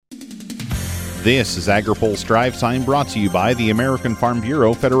This is AgriPulse Drive Time, brought to you by the American Farm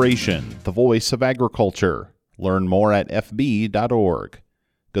Bureau Federation, the voice of agriculture. Learn more at fb.org.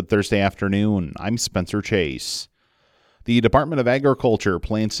 Good Thursday afternoon. I'm Spencer Chase. The Department of Agriculture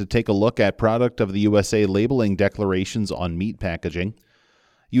plans to take a look at Product of the USA labeling declarations on meat packaging.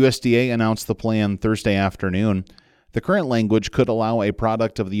 USDA announced the plan Thursday afternoon. The current language could allow a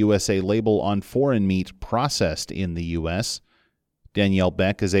Product of the USA label on foreign meat processed in the U.S. Danielle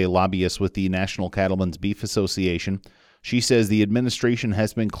Beck is a lobbyist with the National Cattlemen's Beef Association. She says the administration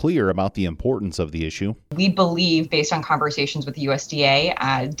has been clear about the importance of the issue. We believe, based on conversations with the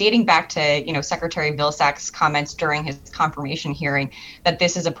USDA, dating back to Secretary Vilsack's comments during his confirmation hearing, that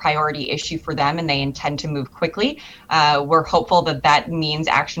this is a priority issue for them and they intend to move quickly. We're hopeful that that means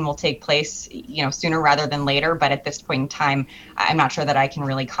action will take place, sooner rather than later. But at this point in time, I'm not sure that I can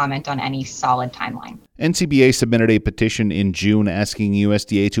really comment on any solid timeline. NCBA submitted a petition in June asking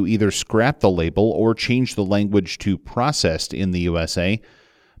USDA to either scrap the label or change the language to processed in the USA.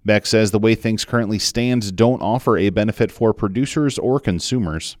 Beck says the way things currently stand don't offer a benefit for producers or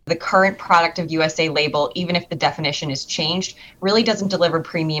consumers. The current Product of USA label, even if the definition is changed, really doesn't deliver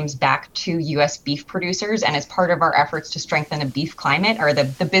premiums back to U.S. beef producers. And as part of our efforts to strengthen the beef climate, or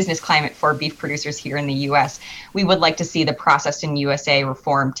the business climate for beef producers here in the U.S., we would like to see the Processed in USA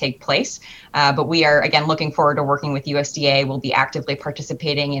reform take place. But we are, again, looking forward to working with USDA. We'll be actively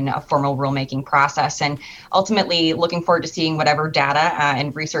participating in a formal rulemaking process and ultimately looking forward to seeing whatever data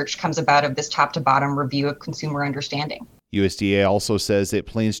and research comes about of this top-to-bottom review of consumer understanding. USDA also says it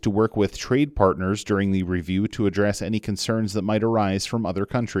plans to work with trade partners during the review to address any concerns that might arise from other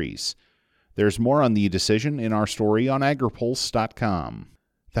countries. There's more on the decision in our story on agripulse.com.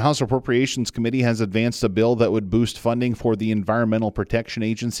 The House Appropriations Committee has advanced a bill that would boost funding for the Environmental Protection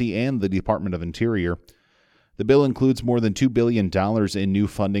Agency and the Department of Interior. The bill includes more than $2 billion in new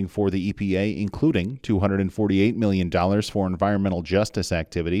funding for the EPA, including $248 million for environmental justice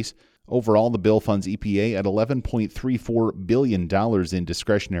activities. Overall, the bill funds EPA at $11.34 billion in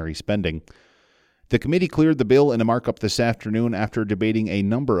discretionary spending. The committee cleared the bill in a markup this afternoon after debating a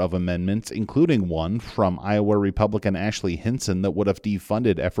number of amendments, including one from Iowa Republican Ashley Hinson that would have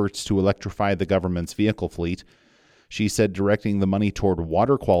defunded efforts to electrify the government's vehicle fleet. She said directing the money toward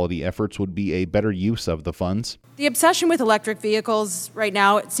water quality efforts would be a better use of the funds. The obsession with electric vehicles right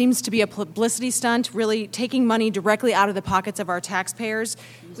now, it seems to be a publicity stunt, really taking money directly out of the pockets of our taxpayers.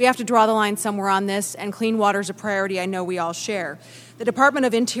 We have to draw the line somewhere on this, and clean water is a priority I know we all share. The Department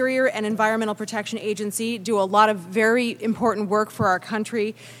of Interior and Environmental Protection Agency do a lot of very important work for our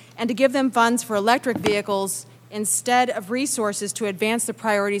country, and to give them funds for electric vehicles instead of resources to advance the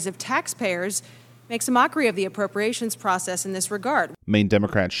priorities of taxpayers makes a mockery of the appropriations process in this regard. Maine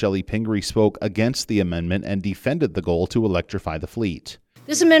Democrat Shelley Pingree spoke against the amendment and defended the goal to electrify the fleet.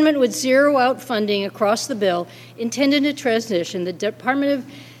 This amendment would zero out funding across the bill intended to transition the Department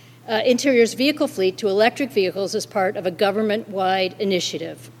of Interior's vehicle fleet to electric vehicles as part of a government-wide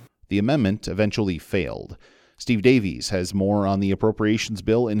initiative. The amendment eventually failed. Steve Davies has more on the appropriations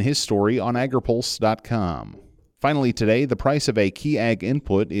bill in his story on agripulse.com. Finally today, the price of a key ag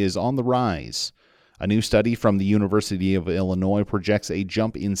input is on the rise. A new study from the University of Illinois projects a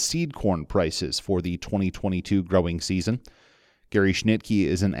jump in seed corn prices for the 2022 growing season. Gary Schnitke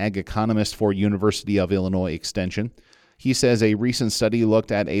is an ag economist for University of Illinois Extension. He says a recent study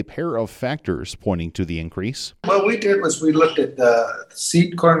looked at a pair of factors pointing to the increase. What we did was we looked at the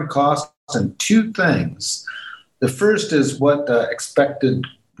seed corn costs and two things. The first is what expected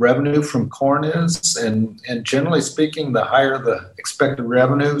revenue from corn is, and generally speaking, the higher the expected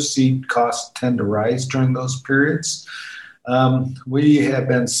revenue, seed costs tend to rise during those periods. We have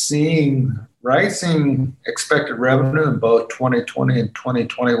been seeing rising expected revenue in both 2020 and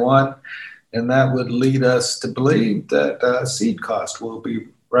 2021, and that would lead us to believe that seed cost will be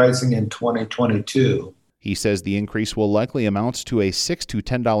rising in 2022. He says the increase will likely amount to a $6 to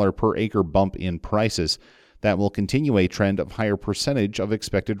 $10 per acre bump in prices. That will continue a trend of higher percentage of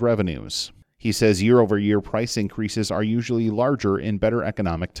expected revenues. He says year-over-year price increases are usually larger in better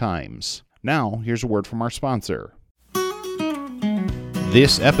economic times. Now, here's a word from our sponsor.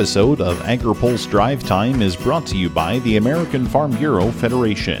 This episode of AgriPulse Drive Time is brought to you by the American Farm Bureau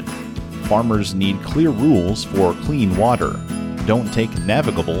Federation. Farmers need clear rules for clean water. Don't take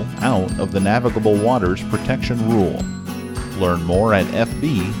navigable out of the Navigable Waters Protection Rule. Learn more at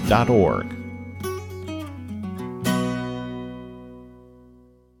fb.org.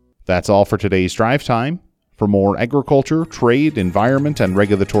 That's all for today's Drive Time. For more agriculture, trade, environment, and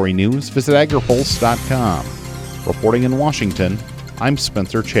regulatory news, visit agripulse.com. Reporting in Washington, I'm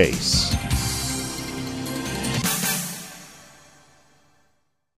Spencer Chase.